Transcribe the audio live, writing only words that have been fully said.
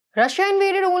Russia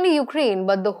invaded only Ukraine,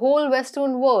 but the whole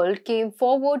Western world came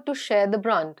forward to share the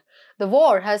brunt. The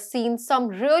war has seen some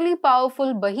really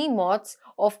powerful behemoths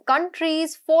of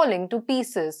countries falling to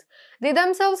pieces. They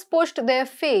themselves pushed their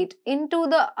fate into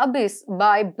the abyss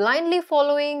by blindly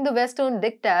following the Western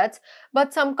diktats,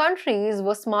 but some countries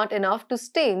were smart enough to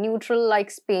stay neutral,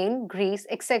 like Spain, Greece,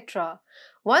 etc.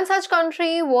 One such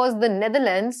country was the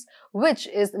Netherlands, which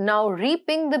is now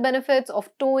reaping the benefits of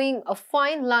towing a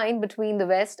fine line between the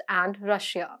West and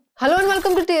Russia. Hello and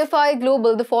welcome to TFI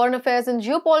Global, the foreign affairs and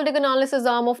geopolitical analysis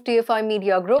arm of TFI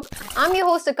Media Group. I'm your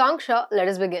host Akanksha. Let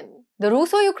us begin. The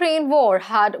Russo-Ukraine war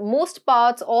had most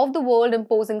parts of the world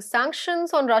imposing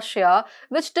sanctions on Russia,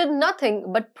 which did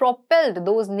nothing but propelled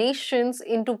those nations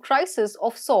into crisis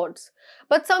of sorts.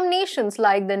 But some nations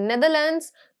like the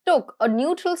Netherlands took a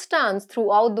neutral stance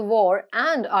throughout the war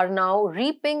and are now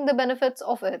reaping the benefits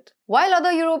of it. While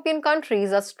other European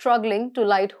countries are struggling to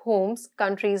light homes,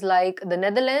 countries like the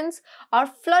Netherlands are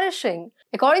flourishing.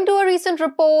 According to a recent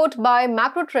report by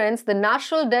Macrotrends, the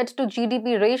national debt to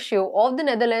GDP ratio of the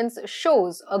Netherlands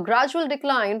shows a gradual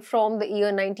decline from the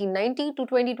year 1990 to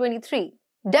 2023.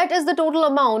 Debt is the total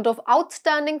amount of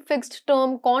outstanding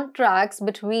fixed-term contracts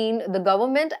between the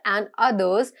government and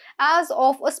others as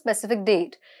of a specific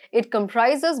date. It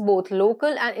comprises both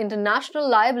local and international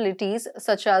liabilities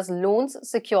such as loans,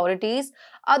 securities,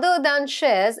 other than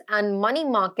shares and money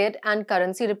market and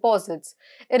currency deposits.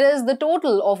 It is the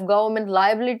total of government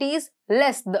liabilities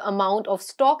less the amount of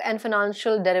stock and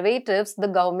financial derivatives the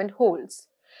government holds.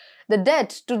 The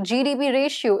debt to GDP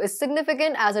ratio is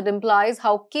significant as it implies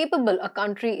how capable a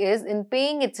country is in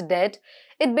paying its debt.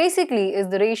 It basically is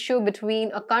the ratio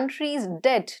between a country's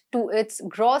debt to its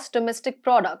gross domestic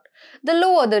product. The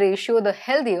lower the ratio, the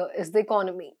healthier is the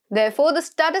economy. Therefore, the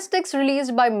statistics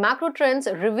released by Macrotrends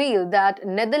reveal that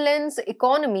Netherlands'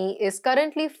 economy is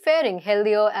currently faring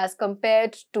healthier as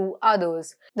compared to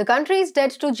others. The country's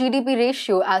debt to GDP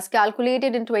ratio as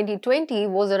calculated in 2020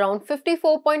 was around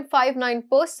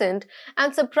 54.59%,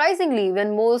 and surprisingly,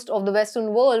 when most of the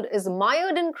Western world is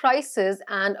mired in crisis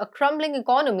and a crumbling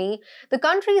economy, the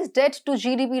country's debt to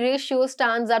GDP ratio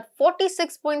stands at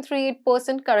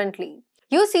 46.38% currently.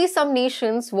 You see, some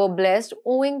nations were blessed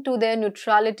owing to their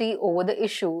neutrality over the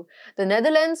issue. The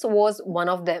Netherlands was one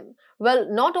of them. Well,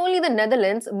 not only the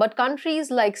Netherlands, but countries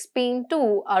like Spain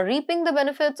too are reaping the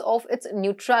benefits of its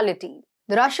neutrality.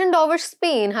 The Russian-dovish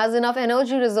Spain has enough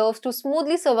energy reserves to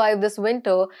smoothly survive this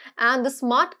winter, and the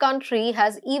smart country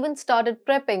has even started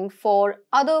prepping for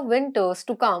other winters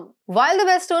to come. While the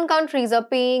Western countries are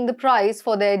paying the price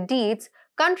for their deeds,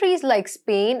 countries like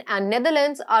Spain and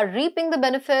Netherlands are reaping the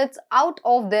benefits out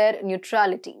of their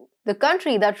neutrality. The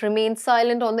country that remained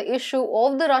silent on the issue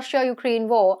of the Russia-Ukraine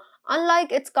war,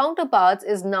 unlike its counterparts,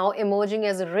 is now emerging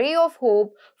as a ray of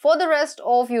hope for the rest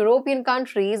of European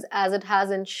countries as it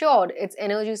has ensured its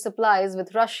energy supplies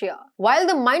with Russia. While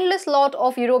the mindless lot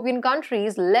of European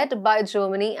countries led by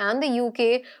Germany and the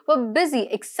UK were busy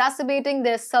exacerbating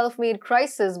their self-made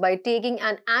crisis by taking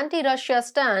an anti-Russia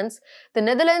stance, the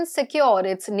Netherlands secured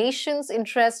its nation's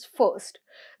interests first.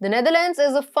 The Netherlands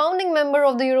is a founding member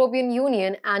of the European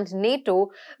Union and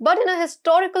NATO, but in a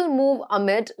historical move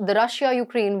amid the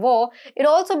Russia-Ukraine war, it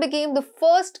also became the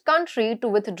first country to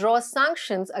withdraw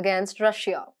sanctions against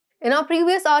Russia. In our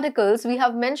previous articles, we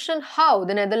have mentioned how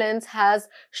the Netherlands has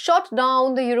shot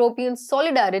down the European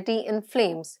solidarity in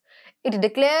flames. It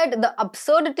declared the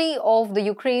absurdity of the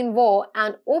Ukraine war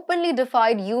and openly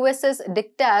defied US's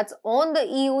diktats on the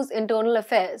EU's internal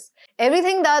affairs.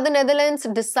 Everything that the Netherlands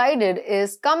decided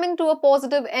is coming to a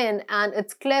positive end, and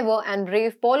its clever and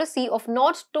brave policy of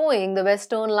not towing the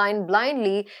Western line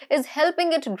blindly is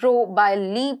helping it grow by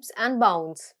leaps and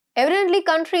bounds. Evidently,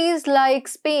 countries like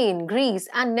Spain, Greece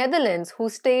and Netherlands, who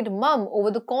stayed mum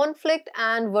over the conflict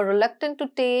and were reluctant to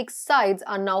take sides,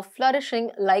 are now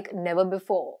flourishing like never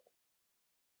before.